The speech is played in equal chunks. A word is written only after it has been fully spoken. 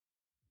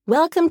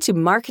Welcome to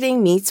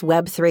Marketing Meets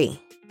Web3,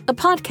 a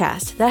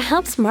podcast that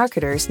helps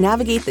marketers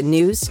navigate the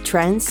news,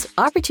 trends,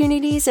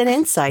 opportunities, and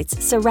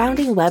insights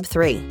surrounding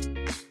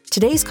Web3.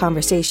 Today's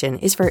conversation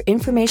is for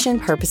information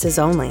purposes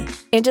only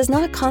and does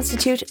not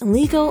constitute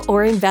legal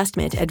or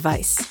investment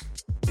advice.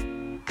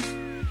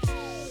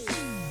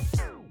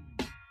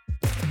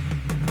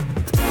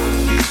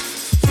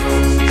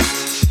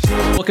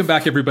 Welcome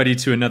back, everybody,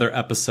 to another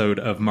episode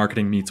of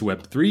Marketing Meets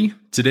Web3.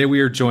 Today, we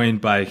are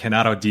joined by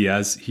Jenaro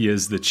Diaz. He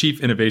is the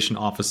Chief Innovation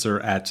Officer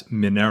at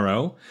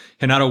Jenaro.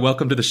 Jenaro,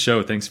 welcome to the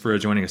show. Thanks for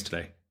joining us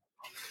today.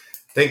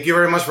 Thank you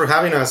very much for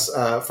having us,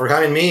 for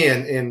having me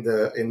in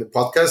the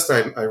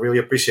podcast. I really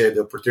appreciate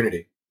the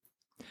opportunity.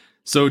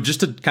 So just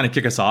to kind of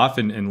kick us off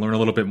and learn a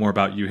little bit more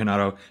about you,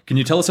 Jenaro, can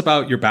you tell us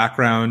about your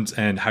background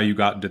and how you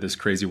got into this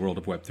crazy world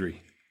of Web3?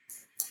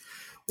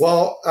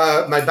 Well,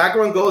 my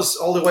background goes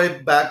all the way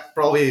back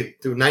probably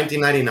to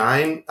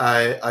 1999.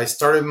 I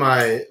started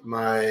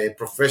my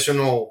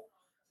professional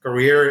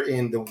career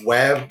in the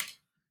web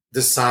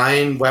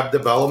design, web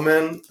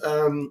development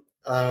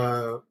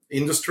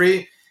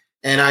industry,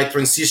 and I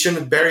transitioned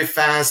very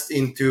fast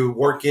into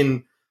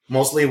working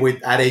mostly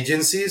with ad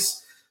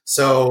agencies.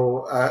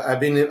 So I've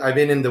been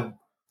in the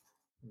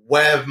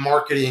web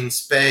marketing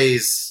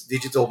space,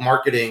 digital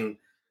marketing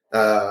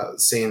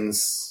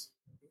since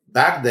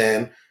back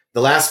then. The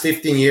last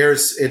 15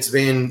 years, it's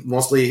been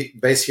mostly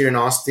based here in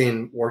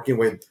Austin, working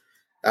with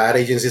ad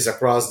agencies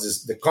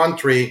across the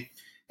country,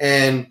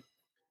 and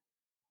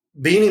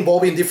being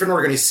involved in different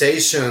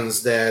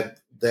organizations that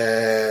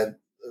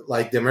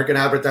like the American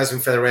Advertising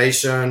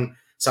Federation,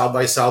 South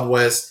by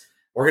Southwest,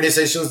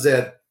 organizations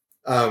that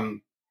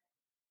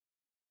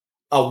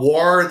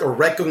award or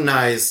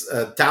recognize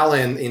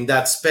talent in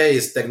that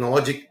space,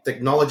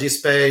 technology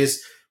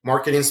space,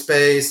 marketing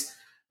space,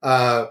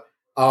 our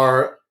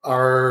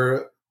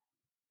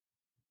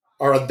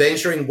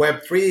adventure in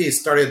Web3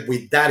 started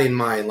with that in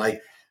mind.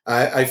 Like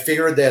I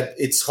figured that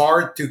it's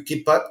hard to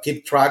keep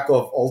track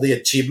of all the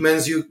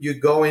achievements you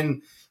go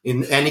in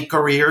any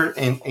career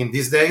in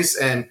these days,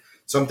 and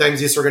sometimes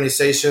these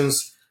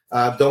organizations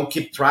don't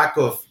keep track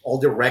of all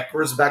the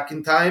records back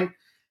in time.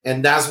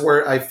 And that's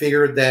where I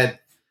figured that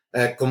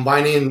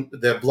combining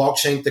the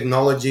blockchain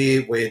technology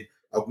with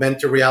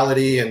augmented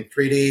reality and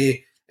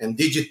 3D and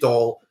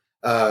digital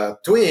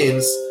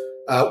twins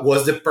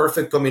was the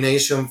perfect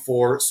combination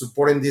for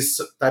supporting this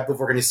type of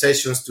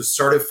organizations to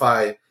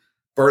certify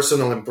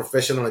personal and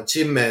professional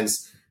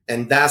achievements.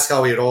 And that's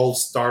how it all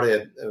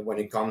started when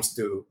it comes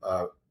to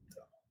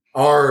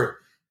our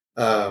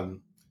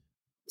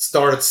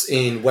starts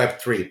in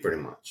Web3,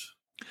 pretty much.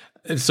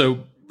 And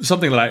so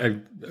something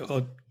that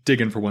I'll dig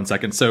in for 1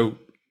 second. So,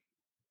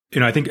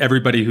 I think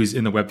everybody who's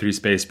in the Web3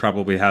 space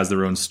probably has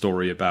their own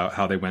story about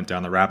how they went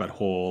down the rabbit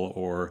hole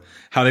or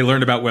how they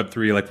learned about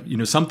Web3.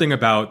 Like, something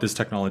about this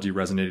technology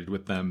resonated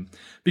with them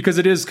because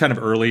it is kind of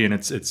early and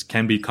it's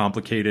can be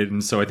complicated.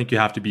 And so I think you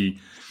have to be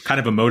kind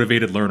of a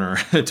motivated learner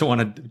to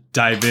want to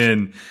dive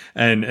in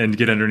and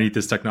get underneath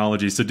this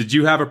technology. So did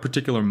you have a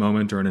particular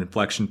moment or an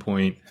inflection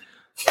point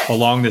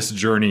along this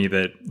journey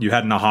that you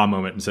had an aha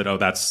moment and said, oh,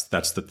 that's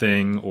the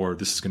thing, or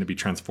this is going to be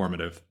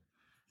transformative?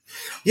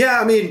 Yeah,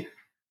 I mean,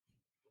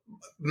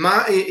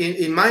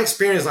 in my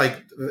experience,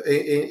 like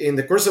in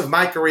the course of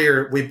my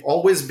career, we've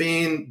always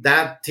been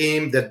that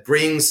team that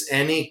brings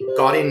any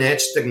cutting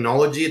edge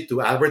technology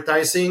to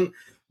advertising,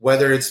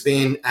 whether it's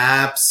been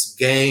apps,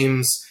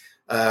 games,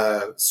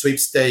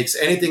 sweepstakes,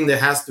 anything that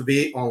has to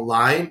be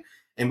online.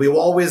 And we've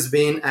always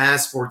been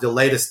asked for the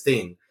latest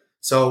thing.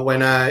 So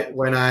when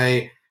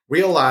I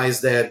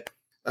realized that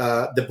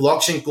the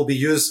blockchain could be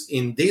used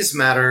in this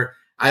matter,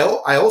 I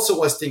also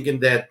was thinking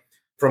that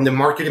from the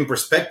marketing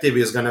perspective,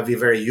 is going to be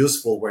very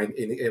useful when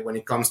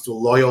it comes to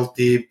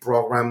loyalty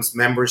programs,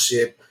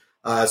 membership,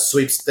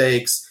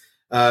 sweepstakes.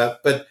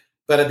 But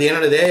at the end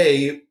of the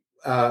day,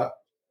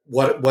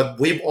 what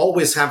we've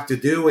always have to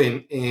do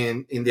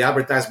in the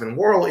advertisement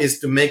world is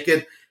to make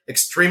it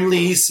extremely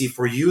easy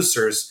for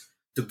users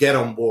to get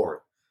on board.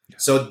 Yeah.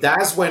 So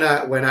that's when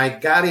I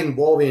got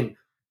involved in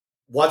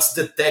what's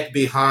the tech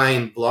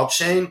behind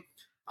blockchain.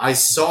 I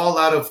saw a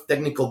lot of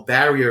technical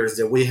barriers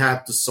that we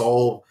had to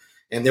solve,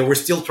 and they were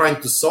still trying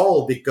to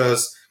solve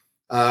because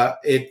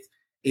it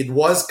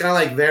was kind of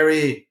like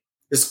very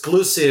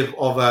exclusive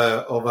of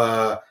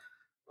a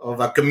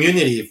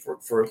community,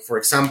 for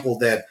example,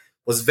 that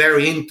was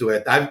very into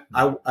it.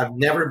 I've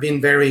never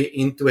been very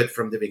into it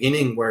from the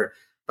beginning,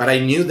 but I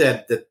knew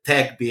that the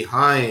tech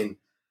behind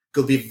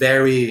could be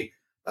very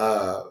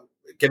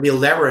can be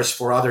leveraged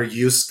for other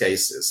use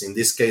cases. In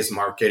this case,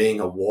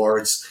 marketing,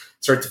 awards,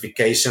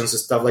 certifications,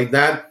 and stuff like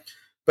that.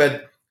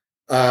 But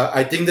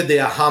I think that the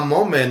aha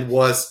moment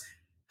was,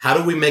 how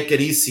do we make it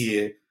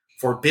easy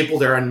for people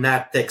that are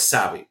not tech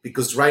savvy?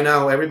 Because right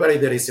now, everybody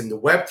that is in the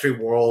Web3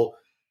 world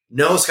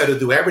knows how to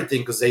do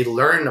everything because they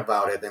learn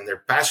about it and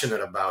they're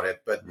passionate about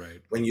it. But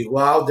when you go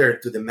out there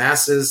to the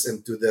masses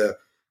and to the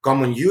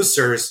common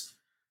users,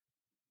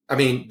 I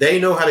mean, they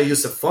know how to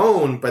use a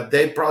phone, but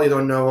they probably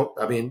don't know.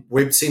 I mean,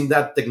 we've seen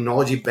that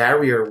technology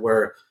barrier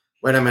where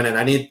wait a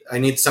minute, I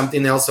need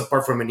something else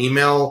apart from an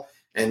email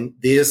and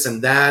this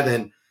and that,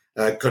 and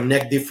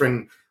connect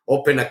different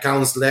open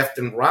accounts left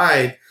and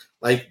right.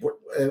 Like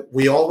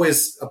we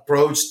always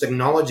approach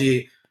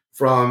technology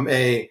from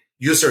a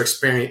user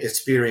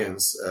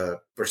experience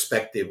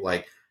perspective.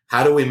 Like,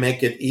 how do we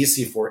make it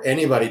easy for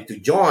anybody to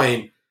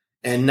join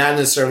and not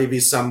necessarily be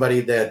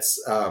somebody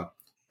that's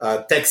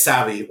tech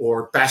savvy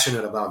or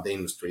passionate about the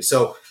industry?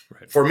 So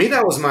for me,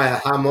 that was my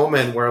aha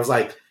moment where I was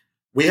like,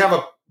 we have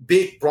a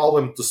big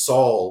problem to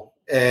solve.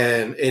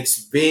 And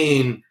it's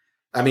been,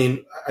 I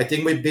mean, I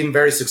think we've been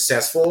very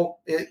successful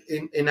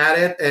in at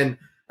it. And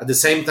at the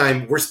same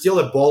time, we're still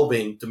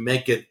evolving to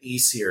make it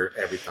easier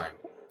every time.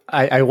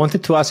 I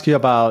wanted to ask you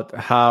about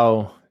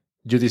how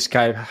you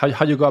describe,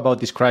 how you go about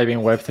describing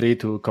Web3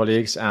 to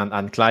colleagues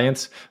and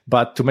clients,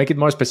 but to make it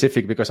more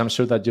specific, because I'm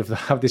sure that you've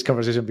had this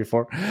conversation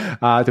before,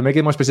 to make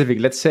it more specific,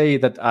 let's say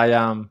that I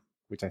am,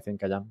 which I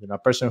think I am, a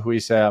person who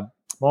is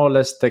more or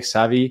less tech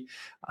savvy,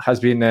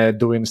 has been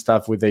doing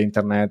stuff with the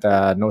internet,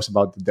 knows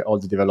about all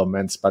the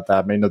developments, but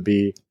may not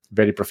be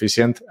very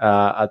proficient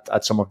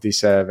at some of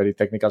this very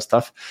technical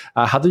stuff.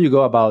 How do you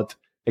go about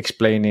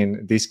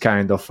explaining this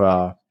kind of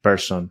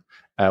person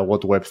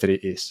what Web3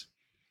 is?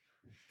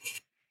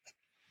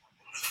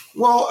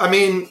 Well, I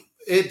mean,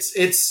 it's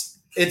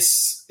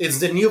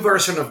the new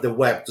version of the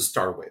web to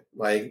start with.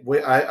 Like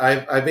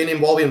I've been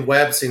involved in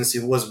web since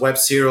it was Web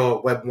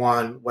 0, Web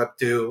 1, Web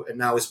 2, and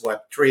now it's Web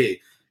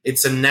 3.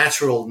 It's a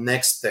natural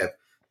next step.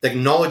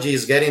 Technology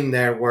is getting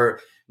there where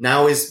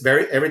now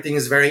everything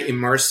is very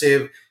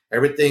immersive.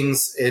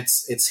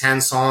 It's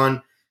hands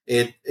on.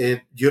 You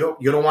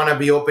don't want to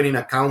be opening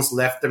accounts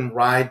left and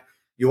right.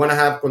 You want to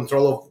have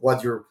control of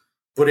what you're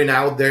putting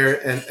out there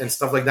and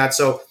stuff like that.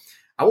 So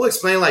I will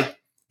explain like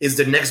is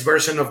the next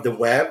version of the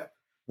web,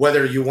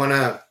 whether you want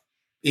to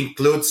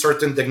include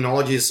certain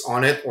technologies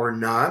on it or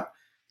not.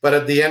 But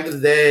at the end of the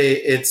day,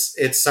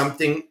 it's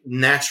something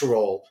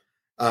natural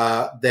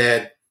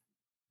that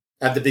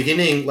at the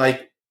beginning,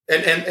 like,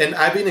 and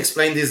I've been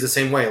explaining this the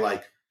same way,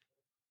 like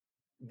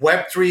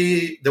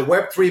Web3, the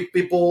Web3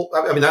 people,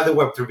 I mean, not the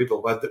Web3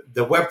 people, but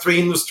the Web3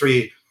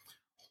 industry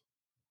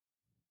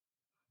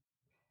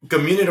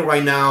community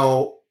right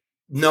now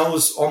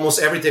knows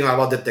almost everything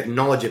about the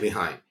technology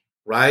behind,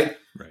 right?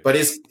 But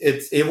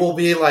it will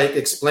be like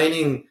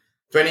explaining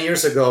 20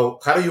 years ago,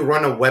 how do you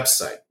run a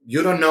website?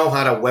 You don't know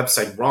how a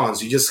website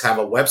runs. You just have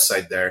a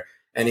website there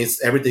and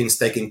everything's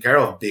taken care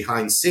of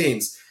behind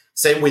scenes.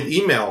 Same with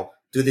email.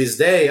 To this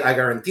day, I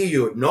guarantee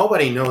you,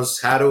 nobody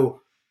knows how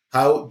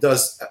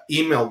does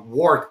email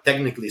work,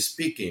 technically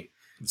speaking.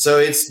 So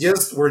it's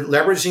just, we're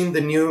leveraging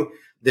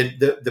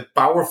the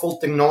powerful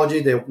technology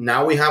that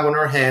now we have on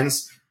our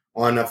hands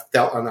on a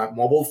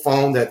mobile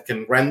phone that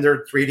can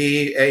render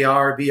 3D,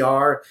 AR,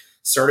 VR,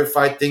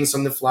 certify things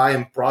on the fly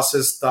and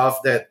process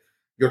stuff that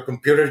your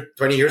computer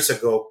 20 years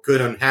ago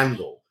couldn't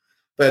handle.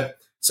 But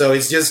so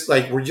it's just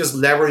like we're just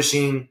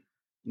leveraging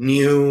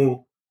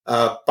new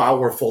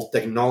powerful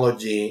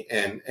technology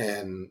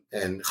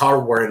and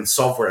hardware and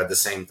software at the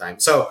same time.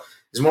 So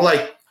it's more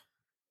like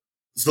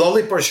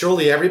slowly but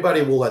surely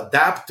everybody will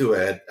adapt to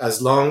it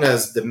as long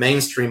as the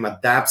mainstream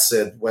adapts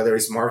it, whether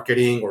it's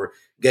marketing or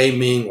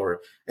gaming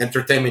or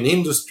entertainment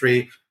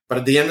industry. But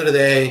at the end of the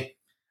day,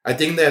 I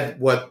think that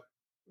what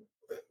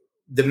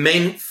the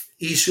main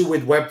issue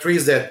with Web3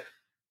 is that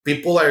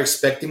people are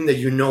expecting that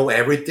you know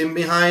everything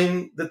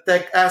behind the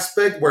tech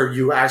aspect where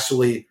you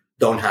actually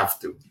don't have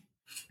to.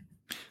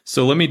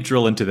 So let me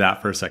drill into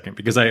that for a second,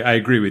 because I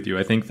agree with you.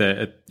 I think that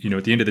at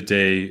the end of the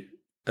day,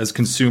 as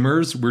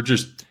consumers,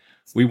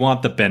 we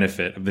want the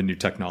benefit of the new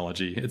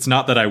technology. It's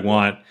not that I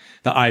want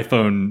the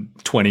iPhone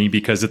 20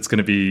 because it's going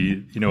to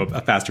be,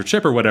 a faster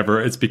chip or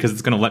whatever. It's because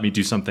it's going to let me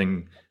do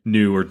something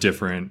new or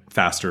different,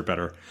 faster,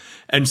 better.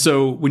 And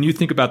so when you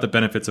think about the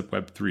benefits of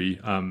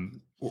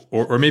Web3,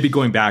 or maybe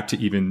going back to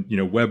even,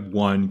 Web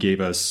 1 gave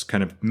us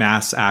kind of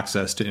mass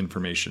access to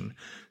information.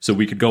 So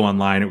we could go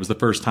online. It was the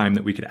first time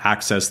that we could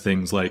access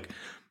things like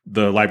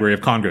the Library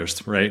of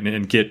Congress, right?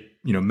 And get,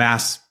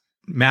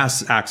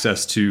 mass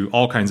access to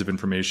all kinds of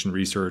information,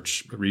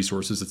 research,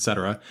 resources, et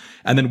cetera.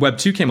 And then Web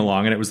 2 came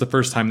along, and it was the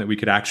first time that we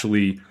could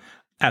actually,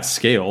 at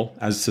scale,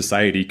 as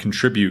society,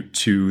 contribute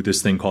to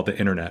this thing called the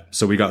internet.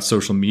 So we got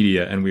social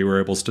media, and we were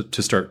able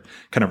to start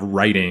kind of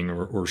writing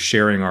or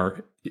sharing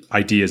our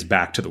ideas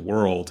back to the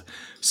world.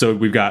 So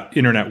we've got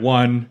Internet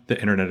 1, the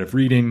Internet of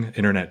reading,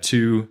 Internet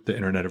 2, the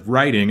Internet of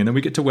writing, and then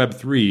we get to Web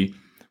 3,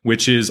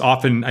 which is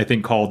often, I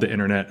think, called the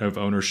Internet of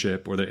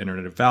ownership or the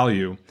Internet of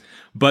value.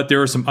 But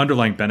there are some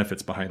underlying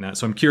benefits behind that.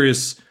 So I'm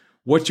curious,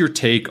 what's your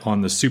take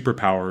on the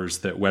superpowers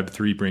that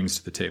Web3 brings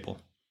to the table?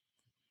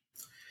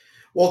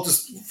 Well,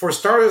 for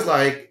starters,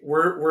 like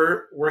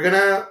we're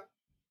gonna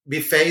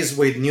be faced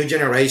with new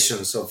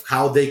generations of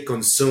how they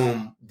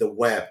consume the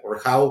web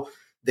or how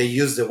they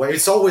use the web.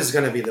 It's always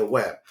gonna be the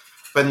web,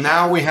 but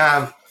now we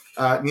have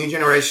new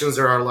generations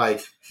that are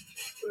like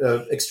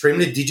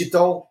extremely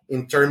digital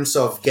in terms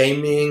of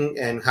gaming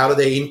and how do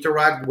they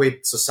interact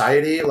with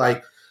society.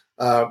 Like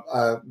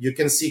you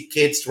can see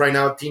kids right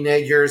now,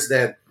 teenagers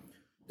that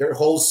their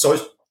whole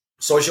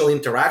social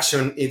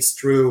interaction is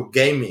through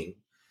gaming,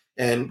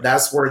 and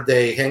that's where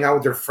they hang out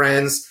with their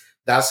friends.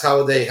 That's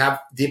how they have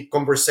deep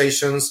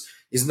conversations.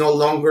 It's no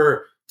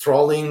longer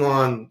trolling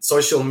on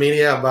social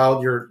media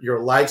about your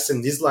likes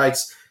and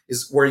dislikes.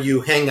 Is where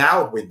you hang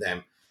out with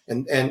them,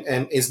 and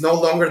it's no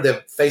longer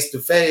the face to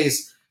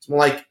face. It's more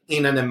like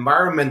in an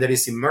environment that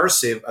is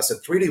immersive as a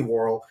 3D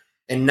world.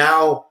 And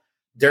now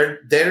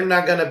they're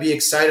not gonna be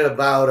excited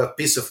about a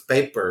piece of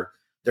paper.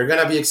 They're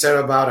gonna be excited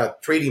about a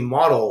 3D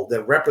model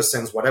that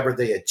represents whatever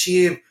they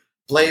achieve,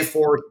 play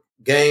for,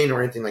 gain,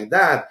 or anything like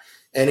that.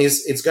 And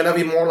it's gonna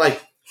be more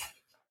like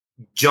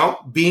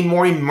being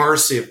more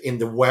immersive in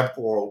the web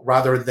world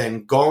rather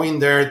than going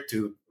there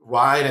to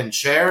write and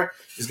share.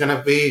 Is going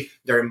to be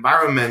their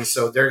environment.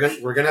 So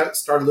we're going to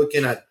start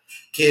looking at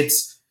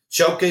kids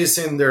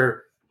showcasing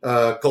their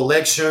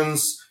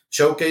collections,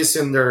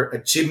 showcasing their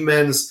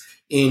achievements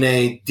in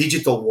a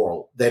digital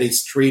world that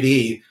is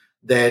 3D,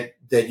 that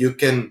you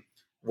can,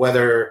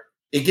 whether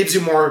it gives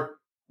you more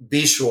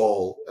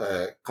visual,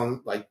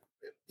 like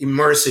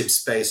immersive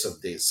space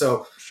of this.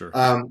 So Sure.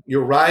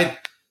 You're right.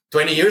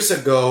 20 years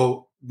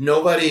ago,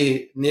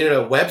 nobody needed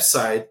a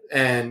website,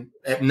 and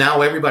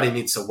now everybody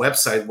needs a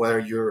website, whether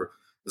you're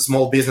a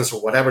small business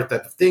or whatever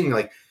type of thing.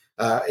 Like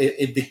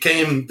it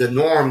became the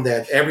norm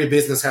that every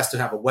business has to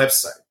have a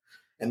website,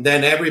 and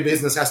then every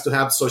business has to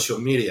have social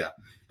media,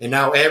 and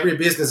now every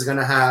business is going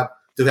to have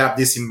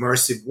this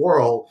immersive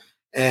world,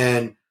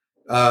 and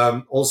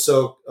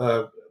also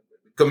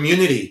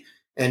community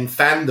and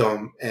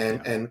fandom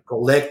and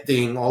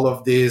collecting all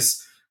of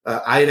these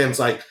items.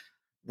 Like,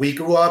 we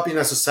grew up in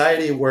a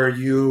society where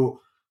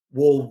you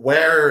will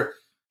wear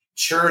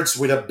shirts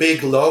with a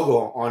big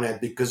logo on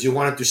it because you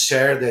wanted to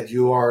share that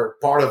you are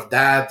part of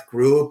that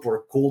group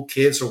or cool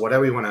kids or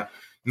whatever you want to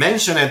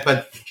mention it.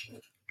 But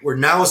we're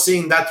now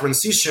seeing that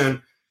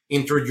transition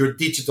into your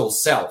digital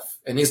self.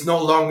 And it's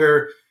no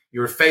longer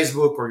your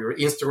Facebook or your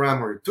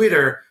Instagram or your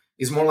Twitter.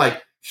 It's more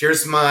like,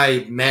 here's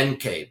my man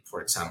cave,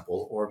 for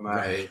example, or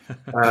my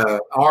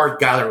art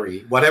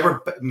gallery,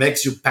 whatever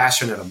makes you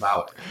passionate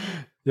about it.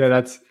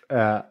 Yeah,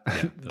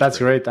 that's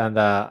great. And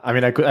I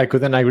mean, I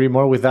couldn't agree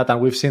more with that.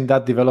 And we've seen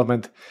that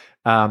development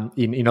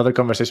in other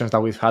conversations that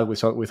we've had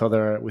with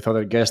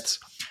other guests.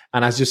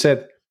 And as you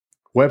said,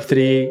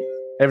 Web3,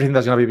 everything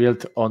that's going to be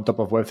built on top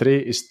of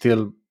Web3 is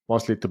still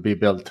mostly to be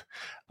built.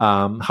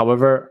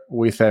 However,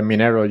 with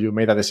Minero, you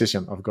made a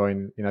decision of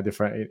going in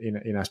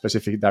a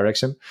specific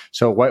direction.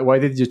 So why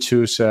did you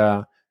choose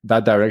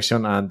that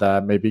direction?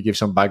 And maybe give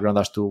some background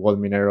as to what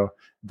Minero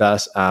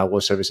does,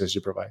 what services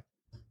you provide.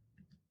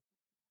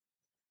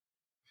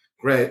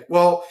 Great.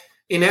 Well,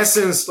 in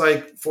essence,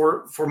 like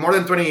for more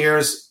than 20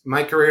 years,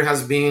 my career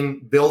has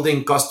been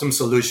building custom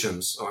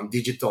solutions on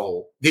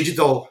digital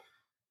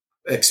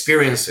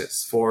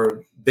experiences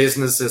for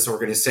businesses,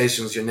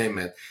 organizations, you name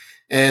it.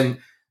 And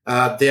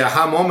the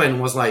aha moment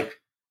was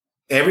like,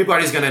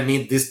 everybody's gonna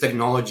need this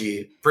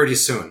technology pretty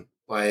soon.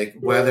 Like,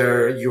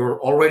 whether you're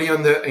already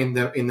in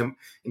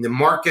the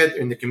market,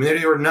 in the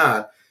community or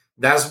not,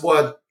 that's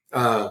what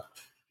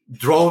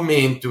drove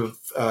me into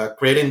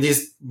creating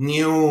this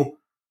new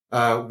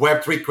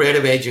Web3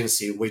 creative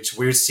agency, which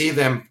we see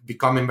them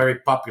becoming very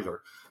popular.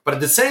 But at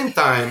the same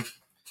time,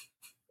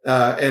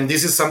 and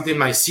this is something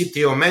my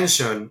CTO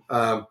mentioned,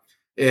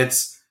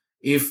 it's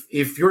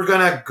if you're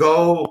gonna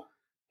go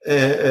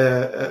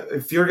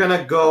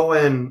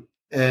and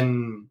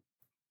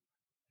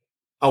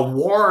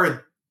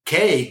award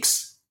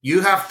cakes, you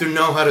have to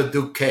know how to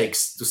do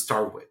cakes to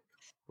start with,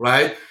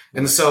 right?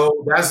 And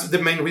so that's the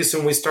main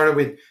reason we started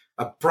with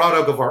a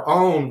product of our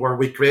own, where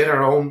we create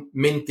our own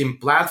minting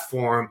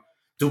platform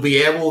to be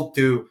able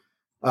to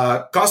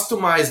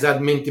customize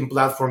that minting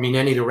platform in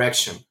any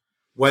direction,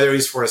 whether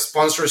it's for a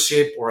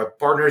sponsorship or a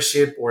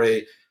partnership or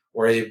a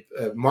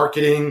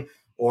marketing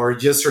or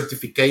just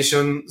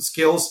certification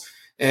skills.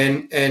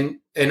 And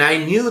I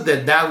knew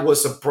that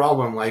was a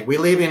problem. Like, we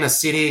live in a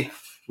city,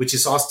 which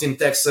is Austin,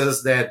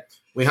 Texas, that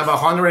we have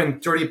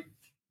 130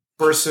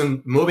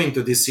 person moving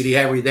to this city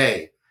every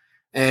day.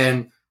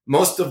 And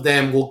most of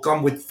them will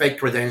come with fake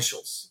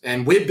credentials.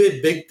 And we've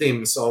been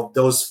victims of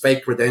those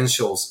fake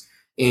credentials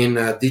in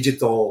a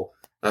digital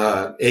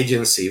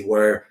agency,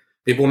 where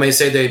people may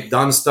say they've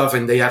done stuff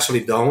and they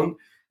actually don't.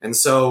 And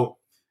so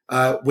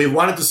we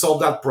wanted to solve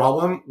that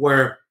problem,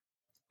 where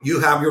you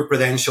have your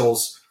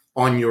credentials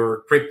on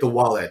your crypto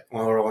wallet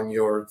or on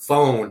your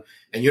phone,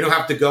 and you don't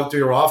have to go to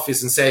your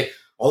office and say,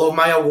 all of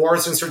my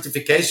awards and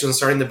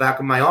certifications are in the back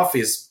of my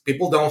office.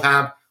 People don't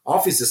have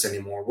offices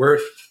anymore. We're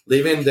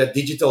living the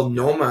digital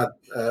nomad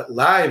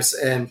lives,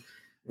 and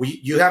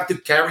you have to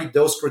carry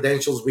those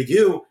credentials with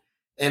you.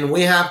 And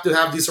we have to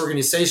have these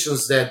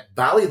organizations that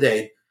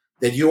validate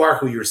that you are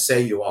who you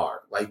say you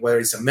are, like whether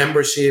it's a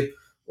membership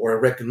or a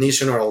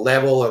recognition or a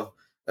level of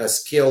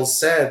skill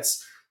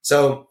sets.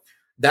 So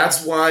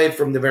that's why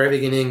from the very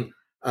beginning,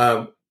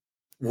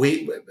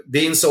 we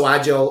being so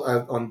agile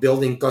on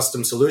building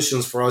custom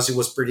solutions, for us, it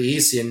was pretty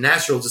easy and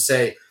natural to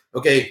say,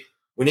 okay,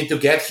 we need to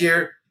get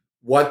here.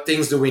 What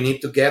things do we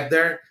need to get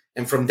there?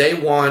 And from day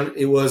one,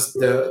 it was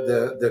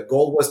the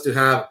goal was to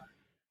have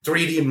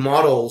 3D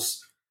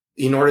models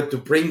in order to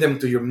bring them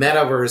to your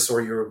metaverse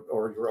or your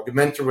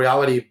augmented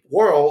reality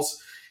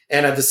worlds.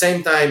 And at the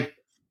same time,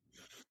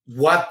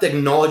 what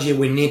technology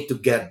we need to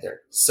get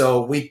there.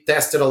 So we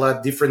tested a lot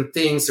of different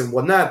things and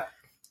whatnot.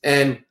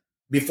 And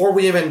before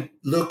we even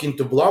look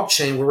into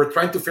blockchain, we were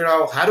trying to figure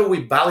out how do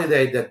we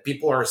validate that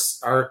people are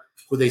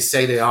who they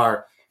say they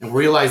are, and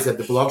realize that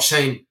the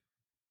blockchain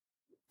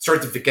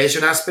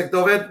certification aspect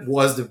of it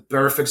was the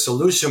perfect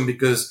solution,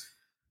 because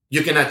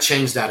you cannot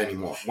change that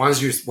anymore.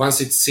 Once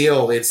it's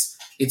sealed,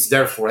 it's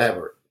there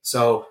forever.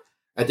 So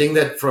I think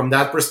that from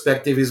that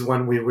perspective is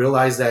when we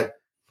realized that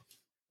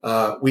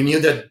we knew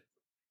that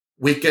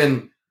we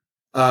can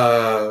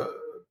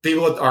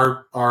pivot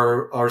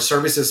our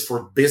services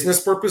for business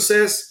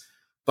purposes,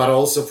 but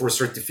also for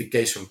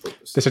certification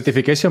purposes. The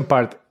certification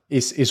part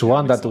is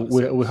one that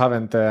we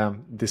haven't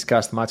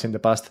discussed much in the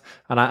past,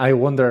 and I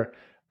wonder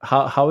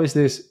how is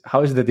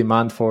the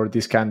demand for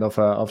this kind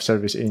of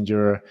service in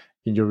your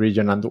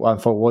region, and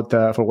for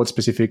what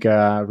specific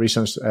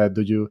reasons are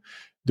you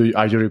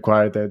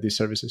required these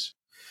services?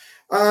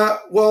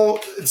 Well,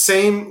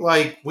 same,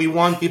 like we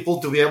want people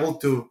to be able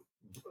to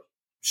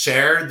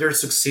share their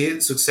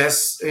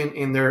success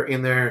in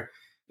their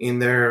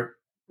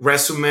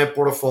resume,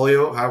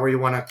 portfolio, however you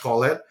want to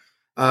call it.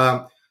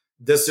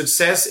 The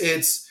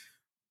success,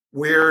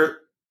 we're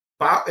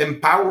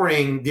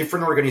empowering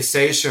different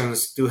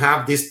organizations to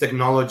have this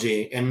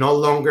technology and no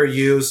longer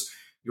use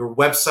your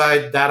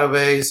website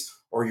database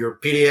or your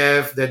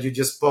PDF that you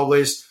just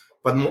published,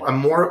 but a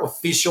more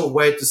official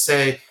way to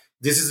say,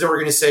 this is the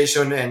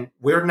organization, and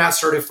we're not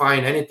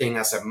certifying anything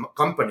as a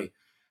company.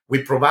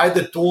 We provide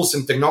the tools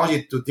and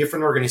technology to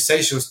different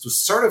organizations to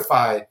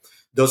certify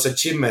those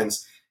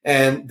achievements.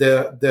 And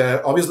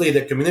the obviously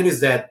the communities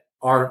that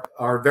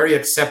are very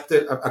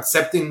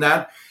accepting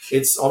that,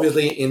 it's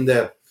obviously in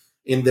the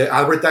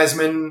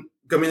advertisement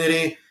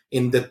community,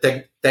 in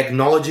the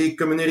technology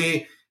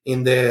community,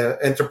 in the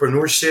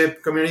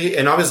entrepreneurship community,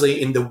 and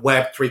obviously in the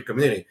Web3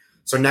 community.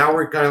 So now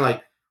we're kind of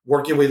like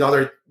working with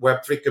other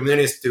Web3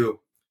 communities to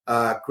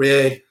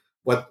create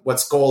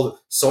what's called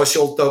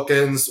social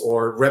tokens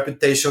or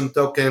reputation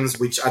tokens,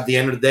 which at the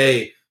end of the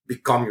day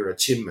become your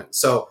achievement.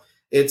 So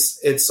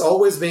it's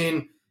always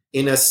been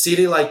in a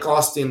city like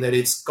Austin that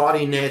it's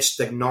cutting edge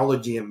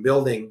technology and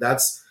building.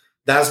 That's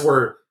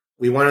where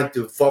we wanted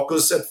to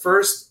focus at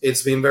first.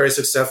 It's been very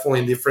successful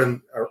in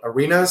different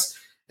arenas,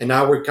 and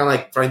now we're kind of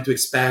like trying to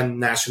expand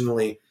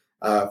nationally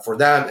for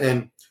that.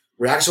 And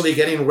we're actually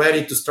getting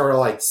ready to start a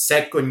like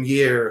second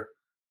year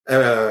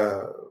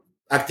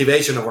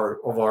activation of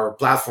our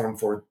platform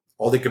for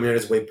all the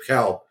communities we've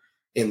held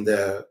in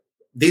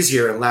this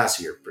year and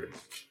last year, pretty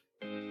much.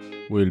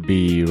 We'll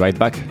be right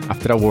back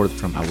after a word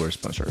from our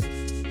sponsor.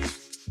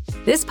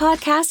 This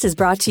podcast is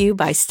brought to you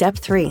by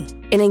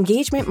Step3, an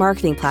engagement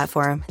marketing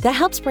platform that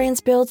helps brands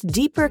build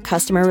deeper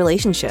customer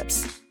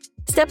relationships.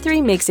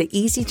 Step3 makes it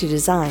easy to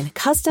design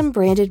custom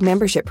branded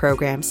membership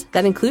programs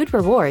that include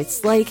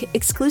rewards like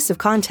exclusive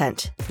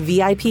content,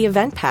 VIP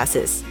event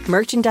passes,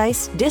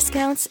 merchandise,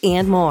 discounts,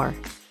 and more.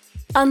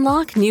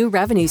 Unlock new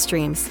revenue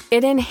streams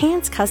and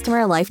enhance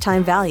customer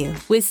lifetime value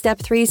with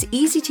Step3's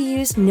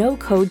easy-to-use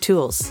no-code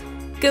tools.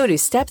 Go to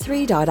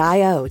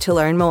step3.io to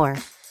learn more.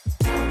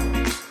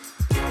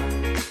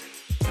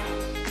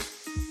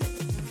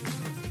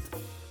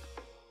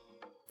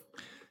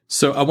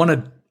 So I want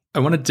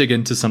to dig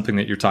into something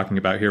that you're talking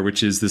about here,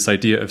 which is this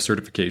idea of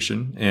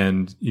certification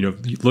and,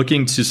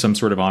 looking to some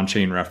sort of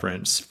on-chain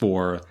reference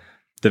for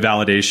the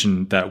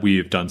validation that we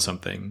have done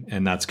something,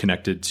 and that's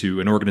connected to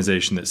an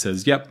organization that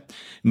says, yep,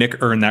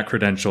 Nick earned that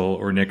credential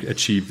or Nick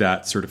achieved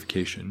that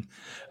certification.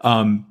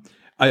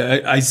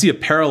 I see a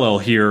parallel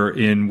here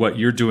in what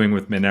you're doing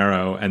with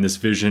Jenaro and this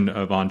vision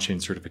of on-chain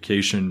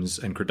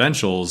certifications and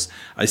credentials.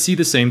 I see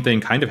the same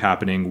thing kind of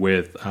happening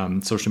with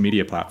social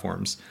media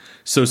platforms.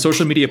 So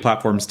social media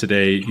platforms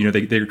today,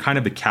 they're kind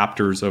of the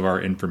captors of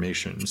our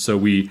information. So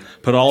we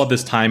put all of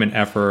this time and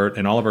effort,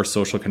 and all of our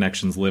social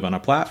connections live on a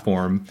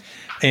platform,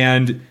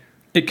 and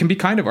it can be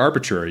kind of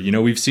arbitrary.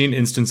 We've seen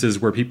instances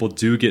where people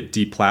do get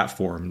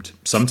deplatformed.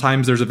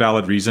 Sometimes there's a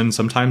valid reason.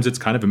 Sometimes it's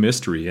kind of a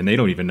mystery, and they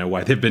don't even know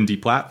why they've been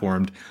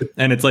deplatformed.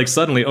 And it's like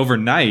suddenly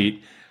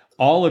overnight,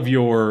 all of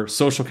your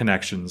social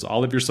connections,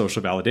 all of your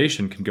social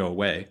validation can go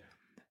away.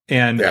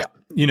 And,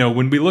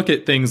 when we look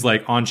at things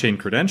like on-chain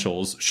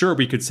credentials, sure,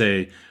 we could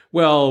say,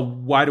 well,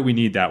 why do we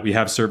need that? We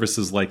have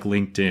services like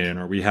LinkedIn,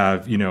 or we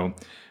have,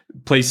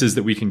 places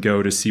that we can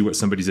go to see what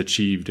somebody's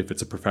achieved if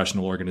it's a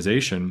professional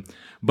organization.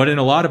 But in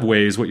a lot of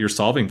ways, what you're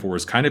solving for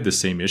is kind of the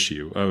same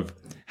issue of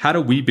how do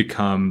we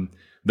become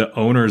the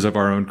owners of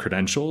our own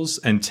credentials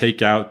and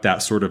take out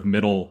that sort of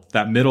middle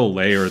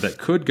layer that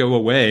could go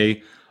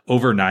away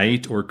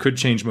overnight or could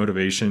change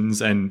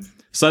motivations. And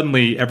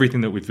suddenly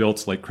everything that we've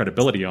built like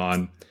credibility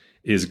on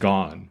is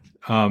gone.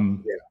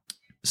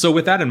 So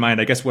with that in mind,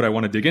 I guess what I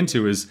want to dig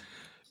into is,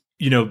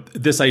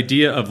 this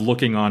idea of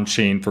looking on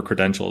chain for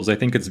credentials. I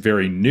think it's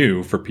very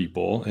new for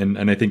people,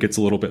 and I think it's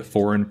a little bit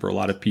foreign for a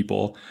lot of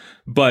people.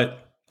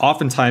 But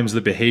oftentimes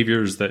the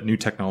behaviors that new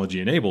technology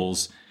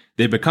enables,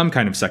 they become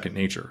kind of second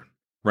nature,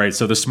 right?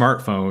 So the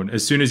smartphone,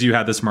 as soon as you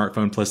had the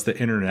smartphone plus the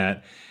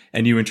internet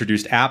and you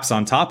introduced apps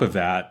on top of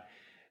that,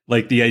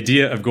 like the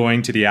idea of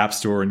going to the app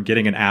store and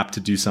getting an app to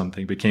do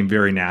something became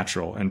very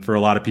natural. And for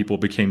a lot of people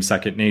became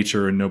second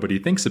nature and nobody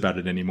thinks about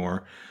it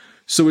anymore.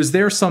 So is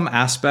there some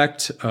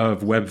aspect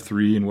of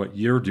Web3 and what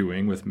you're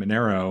doing with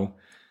Monero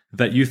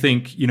that you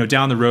think,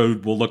 down the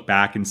road we'll look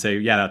back and say,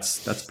 yeah,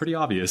 that's pretty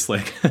obvious.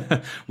 Like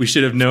we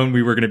should have known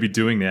we were going to be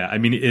doing that. I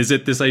mean, is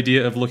it this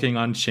idea of looking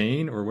on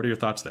chain, or what are your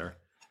thoughts there?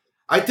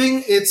 I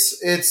think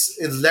it's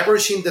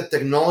leveraging the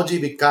technology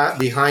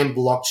behind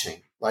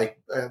blockchain.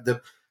 Like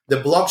the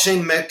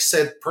blockchain makes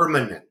it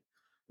permanent,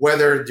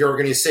 whether the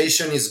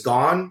organization is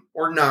gone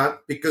or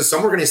not, because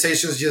some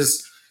organizations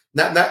just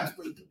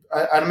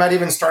I'm not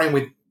even starting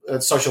with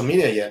social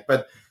media yet,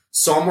 but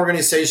some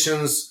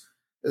organizations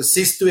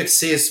cease to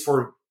exist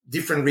for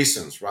different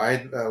reasons,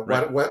 right?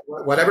 Right.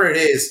 Whatever it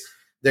is,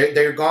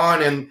 they're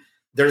gone, and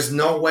there's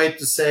no way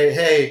to say,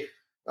 hey,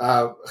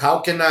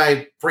 how can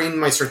I print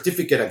my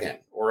certificate again?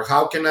 Or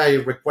how can I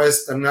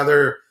request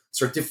another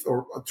certificate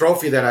or a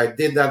trophy that I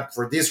did that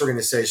for this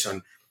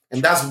organization?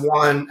 And that's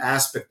one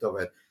aspect of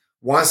it.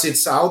 Once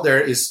it's out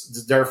there,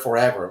 it's there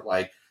forever.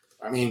 Like,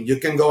 I mean, you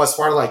can go as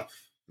far like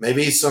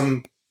maybe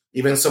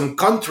even some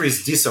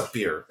countries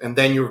disappear, and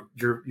then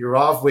you're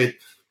off with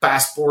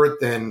passport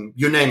and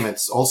you name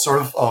it, all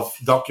sort of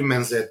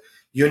documents that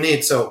you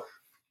need. So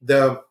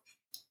the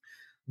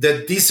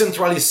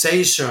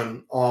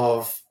decentralization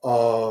of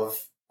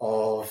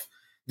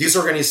these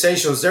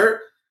organizations, they're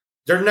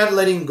not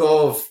letting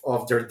go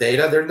of their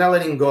data. They're not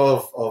letting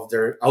go of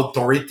their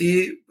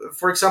authority.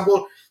 For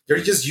example,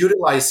 they're just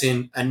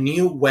utilizing a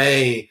new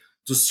way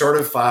to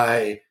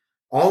certify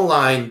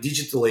online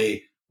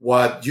digitally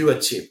what you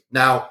achieve.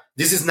 Now,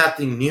 this is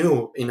nothing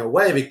new in a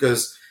way,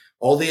 because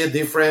all the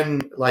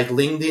different like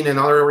LinkedIn and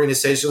other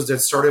organizations that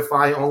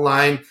certify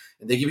online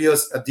and they give you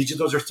a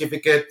digital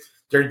certificate,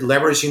 they're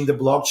leveraging the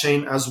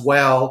blockchain as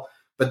well,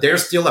 but they're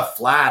still a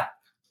flat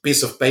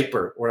piece of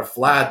paper or a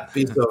flat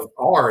piece of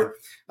art.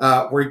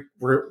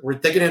 We're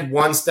taking it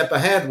one step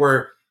ahead.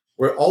 We're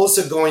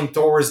also going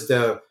towards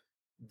the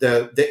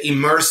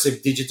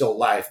immersive digital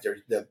life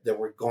that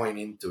we're going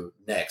into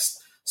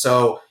next.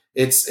 So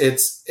it's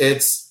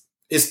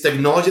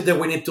technology that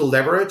we need to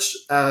leverage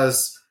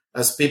as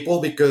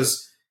people,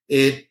 because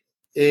it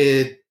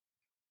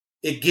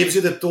gives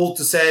you the tool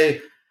to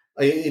say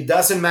it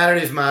doesn't matter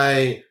if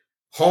my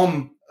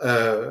home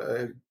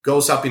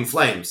goes up in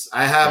flames.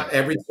 I have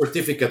every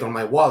certificate on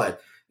my wallet.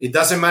 It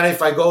doesn't matter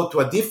if I go to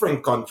a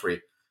different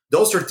country.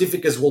 Those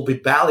certificates will be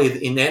valid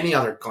in any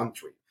other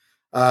country.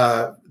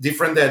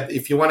 Different that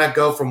if you want to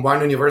go from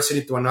one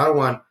university to another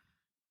one,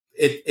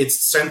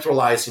 it's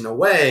centralized in a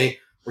way.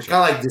 We're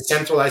kind of like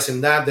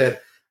decentralizing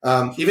that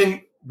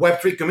even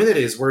Web3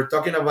 communities, we're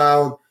talking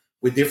about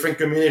with different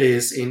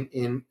communities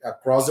in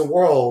across the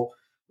world,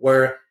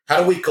 where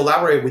how do we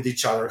collaborate with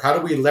each other? How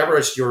do we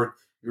leverage your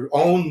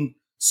own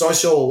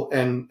social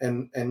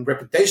and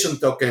reputation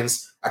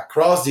tokens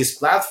across this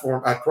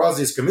platform, across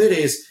these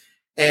communities?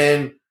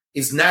 And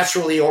it's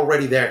naturally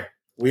already there.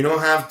 We don't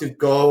have to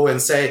go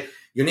and say,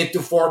 you need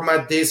to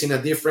format this in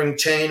a different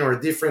chain or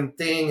a different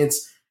thing.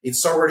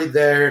 It's already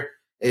there.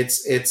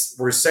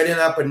 We're setting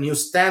up a new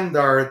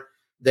standard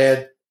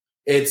that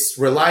it's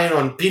relying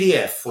on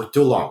PDF for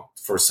too long,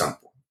 for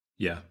example.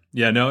 Yeah.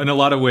 No, in a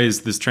lot of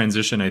ways, this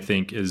transition, I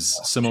think, is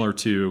similar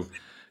to,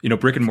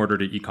 brick and mortar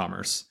to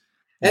e-commerce.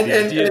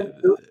 And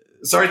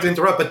sorry to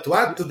interrupt, but to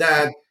add to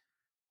that,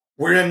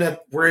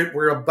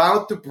 we're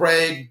about to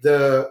break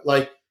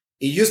it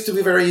used to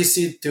be very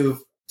easy to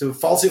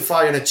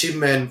falsify an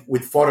achievement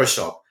with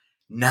Photoshop.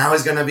 Now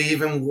it's going to be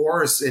even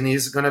worse, and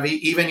it's going to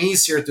be even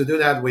easier to do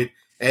that with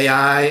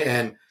AI,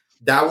 and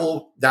that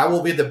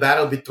will be the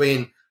battle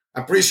between.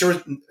 I'm pretty sure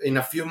in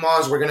a few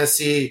months we're going to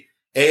see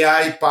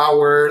AI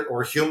powered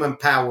or human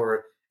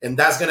powered, and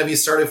that's going to be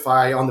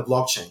certified on the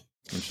blockchain.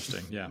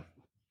 Interesting.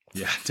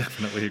 Yeah,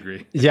 definitely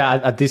agree. Yeah,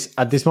 at this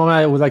moment,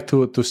 I would like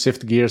to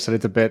shift gears a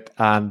little bit.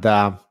 And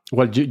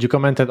you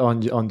commented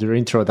on your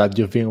intro that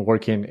you've been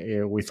working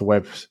with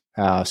web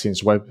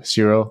since Web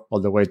 0 all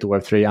the way to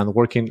Web 3,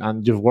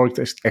 and you've worked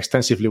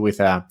extensively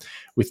with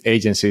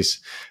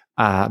agencies,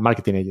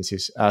 marketing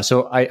agencies.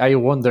 So I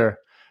wonder,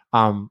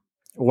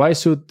 why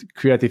should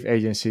creative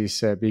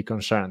agencies be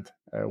concerned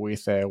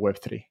with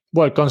Web3?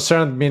 Well,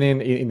 concerned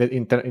meaning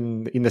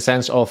in the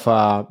sense of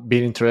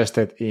being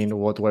interested in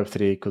what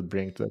Web3 could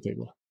bring to the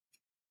table.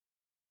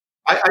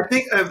 I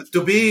think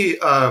to be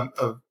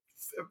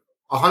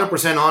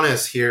 100%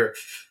 honest here,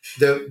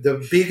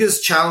 the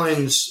biggest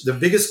challenge, the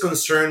biggest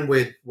concern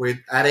with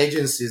ad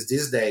agencies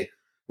this day,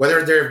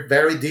 whether they're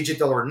very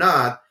digital or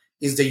not,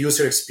 is the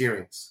user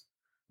experience.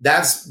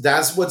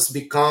 That's what's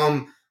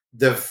become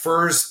the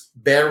first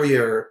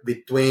barrier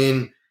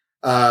between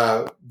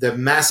the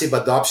massive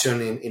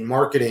adoption in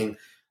marketing.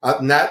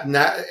 That's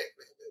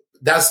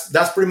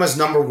pretty much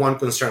number one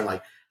concern.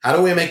 Like, how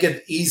do we make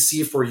it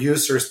easy for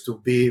users to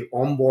be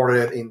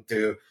onboarded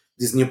into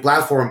this new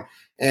platform?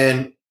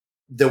 And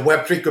the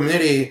Web3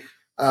 community,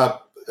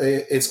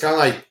 it's kind of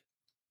like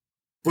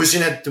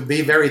pushing it to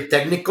be very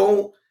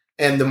technical,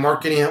 and the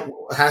marketing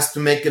has to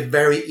make it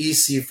very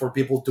easy for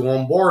people to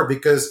onboard,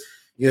 because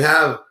you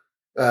have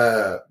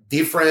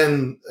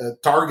different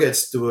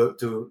targets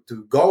to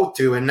go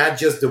to, and not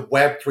just the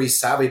Web3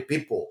 savvy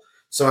people.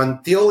 So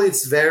until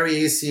it's very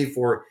easy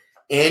for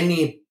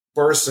any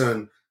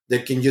person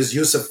that can just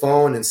use a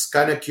phone and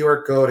scan a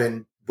QR code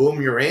and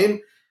boom, you're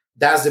in,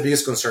 that's the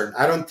biggest concern.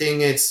 I don't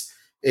think it's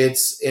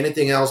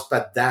anything else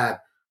but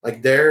that.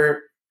 Like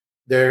their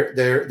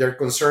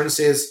concerns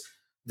is,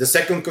 the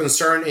second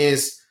concern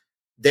is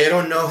they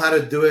don't know how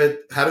to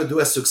do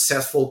a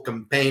successful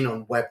campaign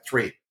on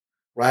Web3,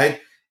 right?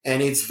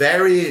 And it's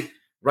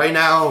right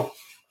now,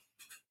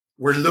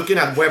 we're looking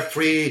at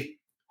Web3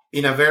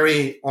 in a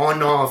very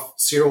on-off,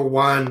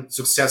 0-1,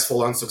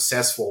 successful,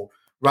 unsuccessful,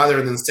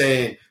 rather than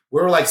saying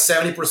we're like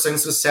 70%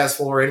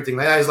 successful or anything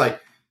like that. It's like,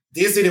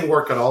 this didn't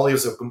work at all. It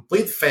was a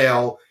complete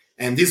fail.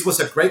 And this was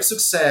a great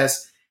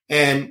success.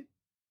 And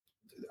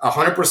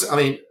 100%, I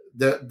mean,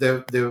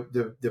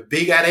 the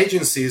big ad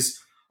agencies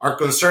are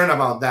concerned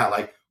about that.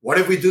 Like, what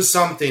if we do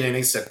something and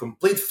it's a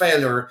complete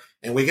failure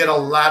and we get a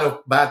lot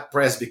of bad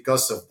press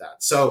because of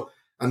that? So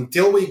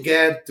until we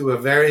get to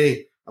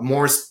a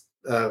more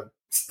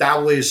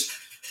established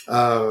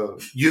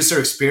user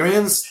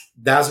experience,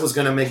 that's what's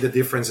going to make the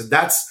difference. And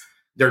that's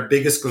their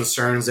biggest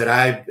concerns that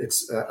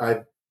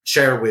I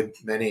share with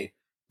many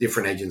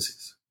different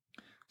agencies.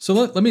 So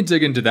let me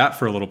dig into that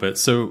for a little bit.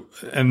 So,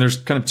 and there's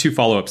kind of two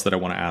follow-ups that I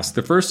want to ask.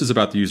 The first is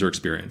about the user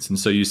experience. And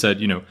so you said,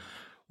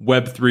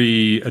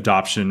 Web3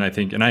 adoption, I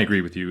think, and I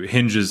agree with you,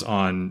 hinges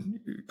on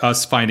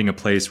us finding a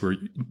place where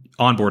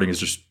onboarding is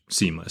just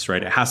seamless,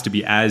 right? It has to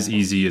be as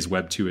easy as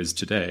Web2 is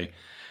today.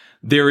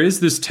 There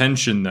is this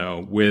tension,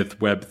 though, with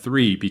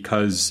Web3,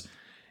 because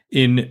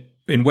in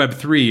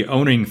Web3,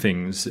 owning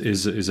things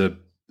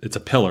it's a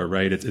pillar,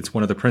 right? It's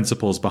one of the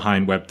principles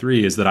behind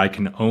Web3 is that I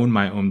can own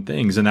my own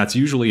things. And that's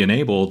usually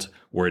enabled,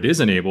 or it is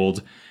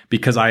enabled,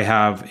 because I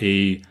have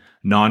a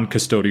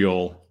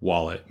non-custodial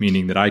wallet,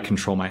 meaning that I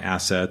control my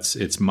assets.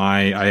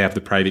 I have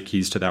the private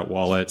keys to that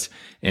wallet,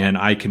 and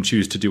I can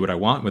choose to do what I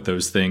want with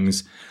those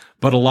things.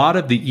 But a lot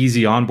of the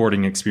easy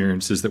onboarding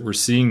experiences that we're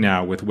seeing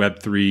now with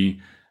Web3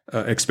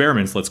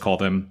 experiments, let's call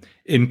them,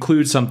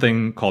 include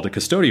something called a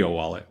custodial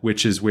wallet,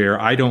 which is where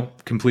I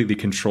don't completely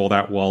control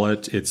that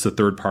wallet. It's a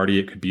third party.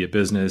 It could be a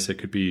business. It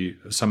could be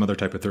some other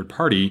type of third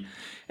party.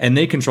 And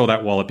they control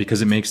that wallet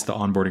because it makes the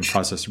onboarding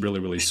process really,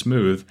 really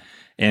smooth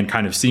and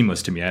kind of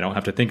seamless to me. I don't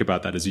have to think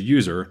about that as a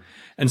user.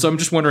 And so I'm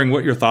just wondering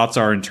what your thoughts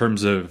are in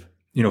terms of,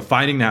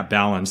 finding that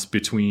balance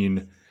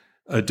between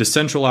a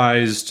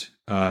decentralized,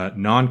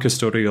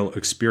 non-custodial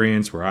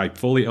experience where I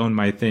fully own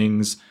my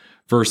things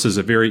versus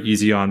a very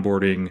easy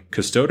onboarding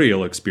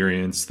custodial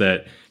experience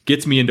that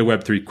gets me into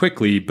Web3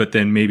 quickly, but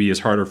then maybe is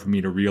harder for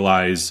me to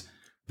realize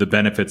the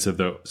benefits of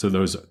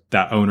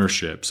that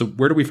ownership. So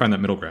where do we find that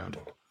middle ground?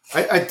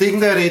 I think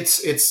that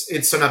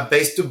it's on a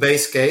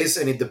base-to-base case,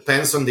 and it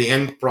depends on the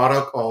end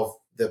product of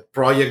the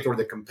project or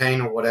the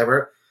campaign or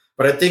whatever.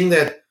 But I think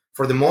that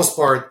for the most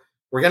part,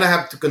 we're gonna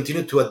have to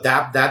continue to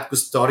adapt that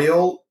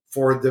custodial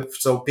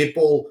so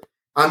people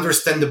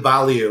understand the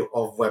value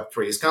of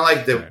Web3. It's kind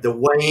of like the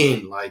way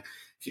in. Like,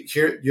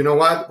 here, you know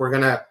what? We're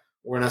gonna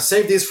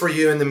save this for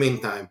you in the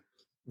meantime.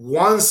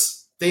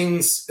 Once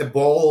things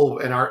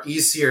evolve and are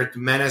easier to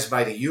manage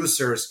by the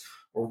users,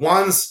 or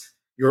once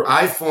your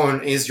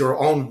iPhone is your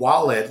own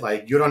wallet,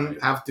 like you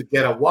don't have to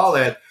get a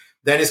wallet,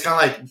 then it's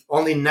kind of like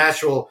only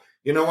natural.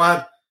 You know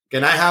what?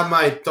 Can I have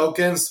my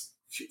tokens?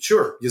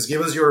 Sure. Just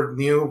give us your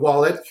new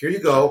wallet. Here you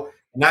go.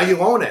 Now you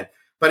own it.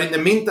 But in the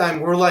meantime,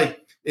 we're like,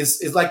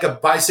 it's like a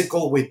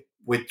bicycle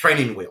with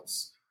training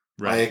wheels.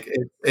 Right. Like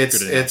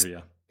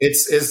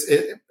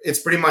it's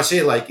pretty much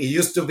it. Like, it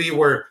used to be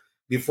where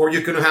before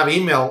you couldn't have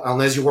email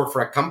unless you work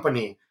for a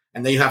company,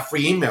 and then you have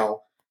free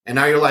email. And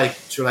now you're like,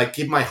 should I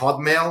keep my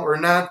Hotmail or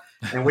not?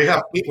 And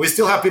we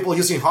still have people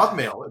using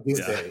Hotmail these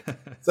days.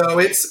 So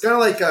it's kind of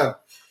like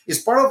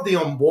it's part of the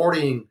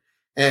onboarding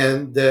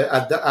and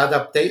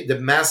the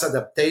mass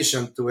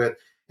adaptation to it.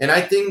 And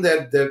I think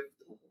that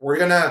we're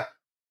gonna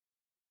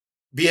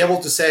be able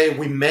to say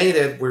we made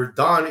it, we're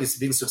done, it's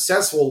been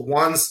successful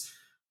once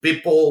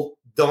people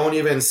don't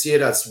even see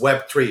it as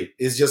Web3.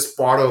 It's just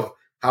part of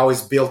how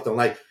it's built. And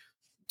like,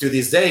 to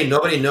this day,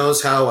 nobody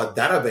knows how a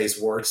database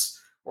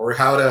works, or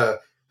how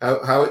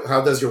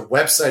does your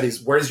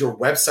website where is your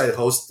website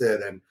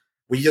hosted? And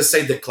we just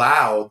say the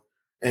cloud,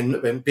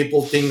 and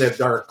people think that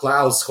there are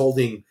clouds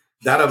holding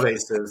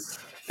databases.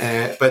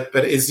 But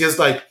it's just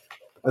like,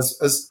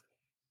 as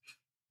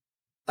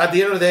at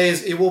the end of the day,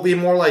 it will be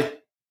more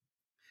like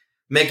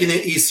making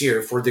it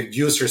easier for the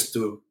users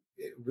to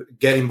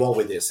get involved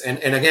with this. And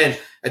again,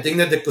 I think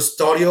that the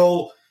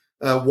custodial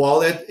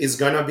wallet is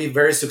going to be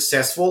very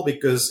successful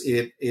because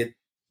it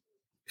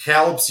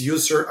helps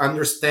user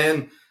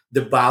understand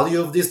the value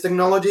of this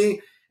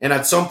technology. And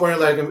at some point,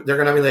 like, they're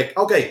going to be like,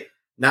 okay,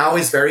 now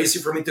it's very easy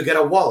for me to get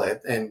a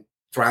wallet and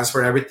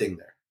transfer everything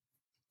there.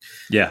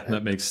 Yeah,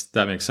 that makes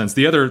sense.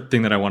 The other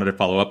thing that I wanted to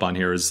follow up on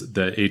here is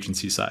the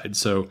agency side.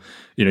 So,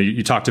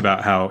 you talked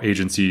about how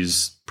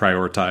agencies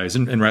prioritize,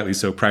 and rightly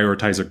so,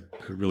 prioritize a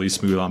really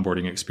smooth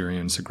onboarding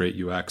experience, a great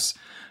UX.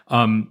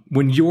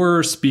 When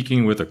you're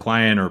speaking with a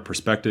client or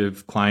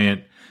prospective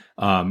client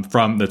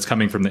that's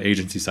coming from the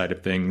agency side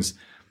of things,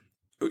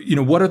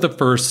 what are the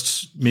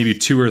first maybe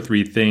 2 or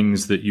 3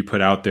 things that you put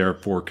out there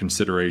for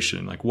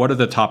consideration? Like, what are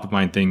the top of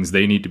mind things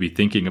they need to be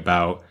thinking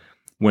about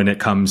when it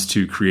comes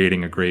to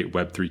creating a great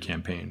Web3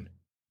 campaign?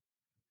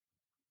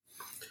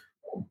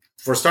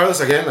 For starters,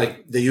 again,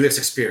 like the UX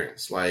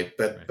experience,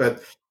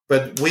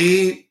 but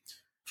we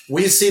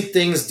see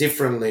things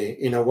differently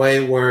in a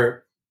way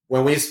where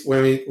when we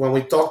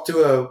talk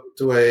to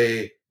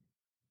a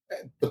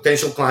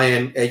potential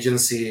client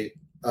agency,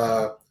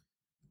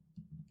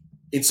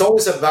 it's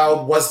always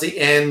about what's the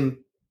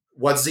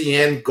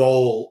end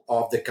goal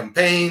of the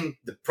campaign,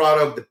 the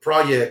product, the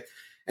project,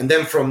 and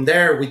then from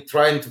there we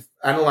try to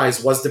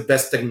analyze what's the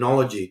best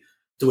technology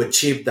to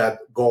achieve that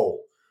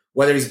goal,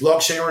 whether it's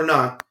blockchain or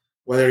not,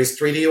 whether it's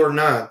 3D or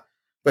not,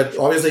 but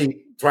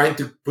obviously trying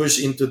to push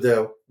into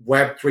the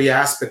Web3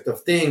 aspect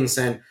of things.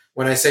 And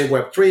when I say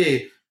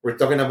Web3, we're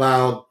talking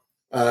about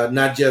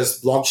not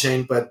just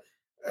blockchain, but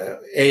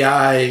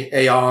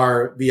AI,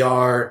 AR,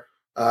 VR,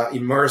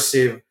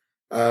 immersive.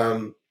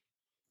 And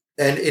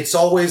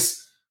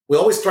we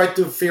always try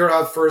to figure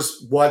out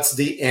first what's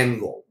the end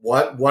goal.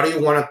 What do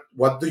you want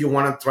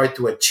to try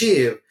to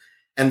achieve?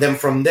 And then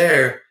from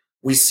there,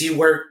 we see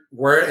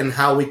where and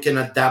how we can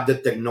adapt the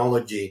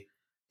technology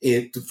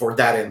for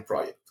that end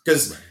project.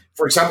 Because,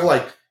 for example,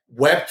 like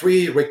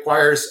Web3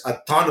 requires a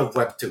ton of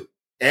Web2.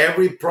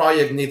 Every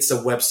project needs a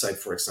website,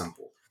 for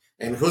example.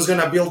 And who's going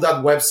to build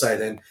that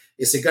website? And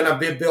is it going to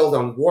be built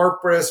on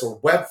WordPress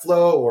or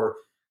Webflow or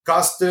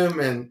custom?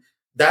 And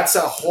that's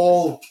a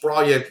whole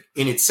project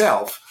in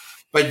itself.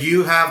 But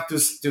you have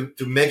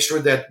to make sure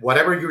that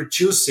whatever you're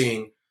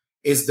choosing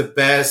is the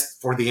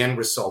best for the end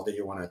result that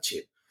you want to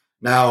achieve.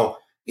 Now,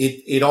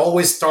 it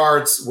always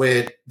starts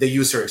with the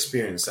user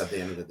experience at the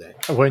end of the day.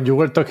 When you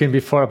were talking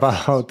before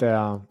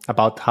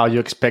about how you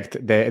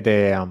expect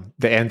the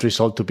end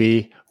result to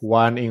be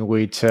one in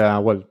which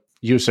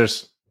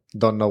users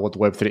don't know what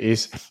Web3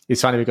 is,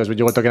 it's funny because when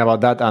you were talking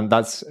about that, and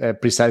that's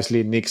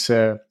precisely Nick's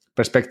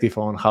perspective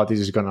on how this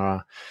is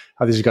gonna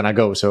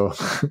go. So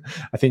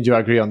I think you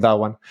agree on that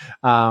one.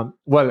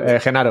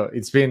 Jenaro,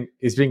 it's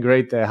been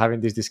great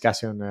having this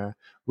discussion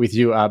with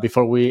you.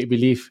 Before we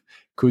leave,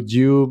 could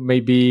you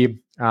maybe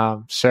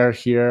share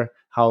here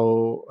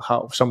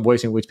how some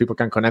ways in which people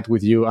can connect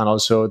with you and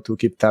also to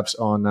keep tabs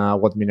on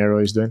what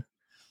Minero is doing?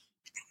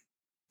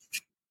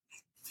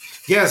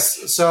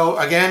 Yes. So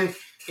again,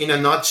 in a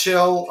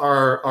nutshell,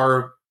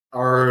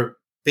 our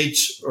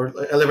pitch or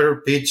elevator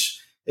pitch,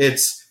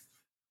 it's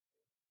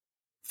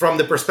from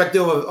the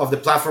perspective of the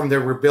platform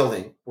that we're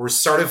building. We're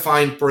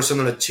certifying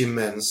personal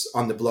achievements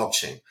on the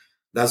blockchain.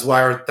 That's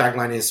why our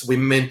tagline is "We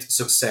mint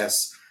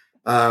success."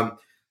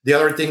 The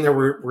other thing that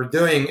we're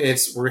doing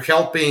is we're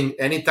helping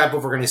any type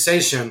of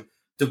organization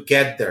to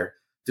get there,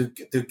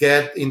 to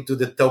get into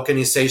the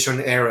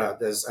tokenization era,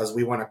 as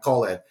we want to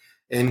call it,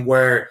 and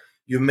where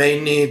you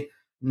may need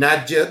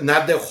not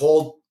the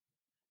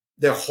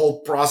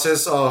whole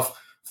process of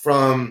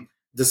from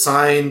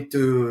design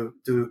to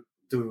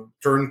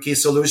turnkey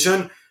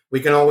solution.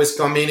 We can always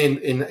come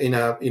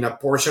in a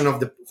portion of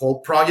the whole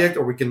project,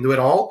 or we can do it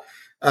all.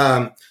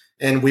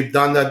 And we've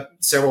done that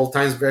several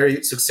times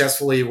very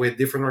successfully with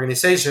different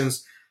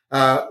organizations.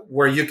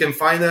 Where you can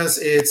find us,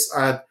 it's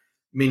at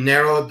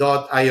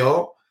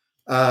Minero.io,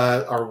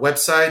 our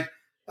website.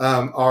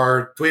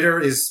 Our Twitter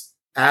is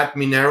at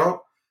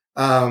Minero.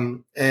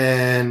 And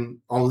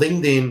on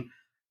LinkedIn,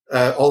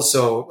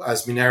 also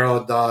as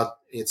Minero.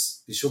 It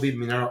should be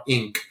Minero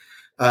Inc.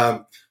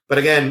 But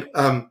again,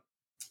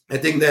 I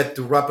think that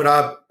to wrap it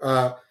up,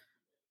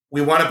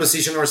 we want to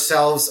position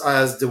ourselves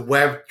as the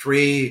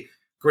Web3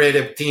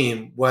 creative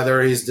team,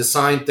 whether it's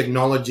design,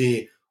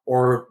 technology,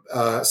 or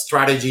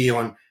strategy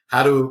on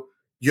how to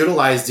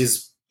utilize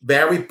this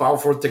very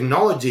powerful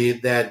technology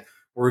that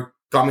we're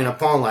coming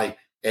upon, like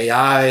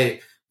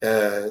AI,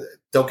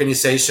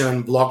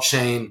 tokenization,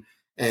 blockchain,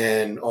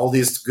 and all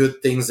these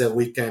good things that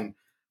we can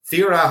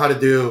figure out how to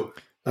do.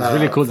 It's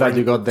really cool that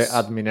you got the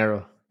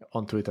 @Minero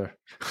on Twitter.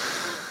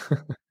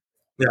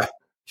 Yeah.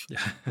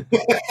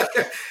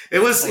 It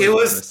was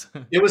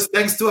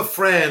thanks to a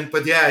friend,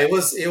 but yeah, it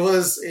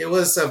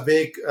was a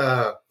big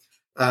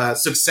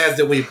success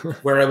that we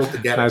were able to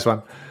get. Nice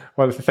one.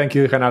 Well, thank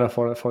you, Jenaro,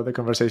 for the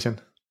conversation.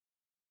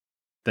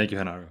 Thank you,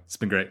 Jenaro. It's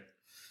been great.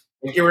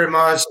 Thank you very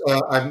much.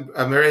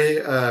 I'm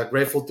very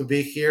grateful to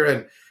be here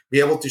and be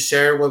able to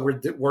share what we're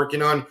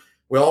working on.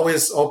 We're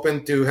always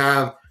open to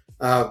have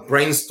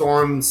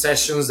brainstorm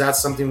sessions.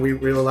 That's something we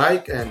really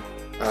like, and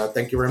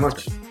thank you very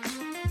much.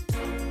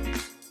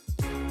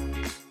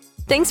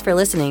 Thanks for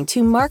listening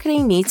to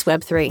Marketing Meets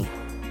Web3.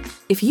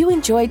 If you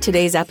enjoyed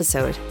today's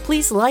episode,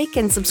 please like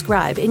and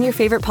subscribe in your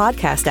favorite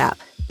podcast app.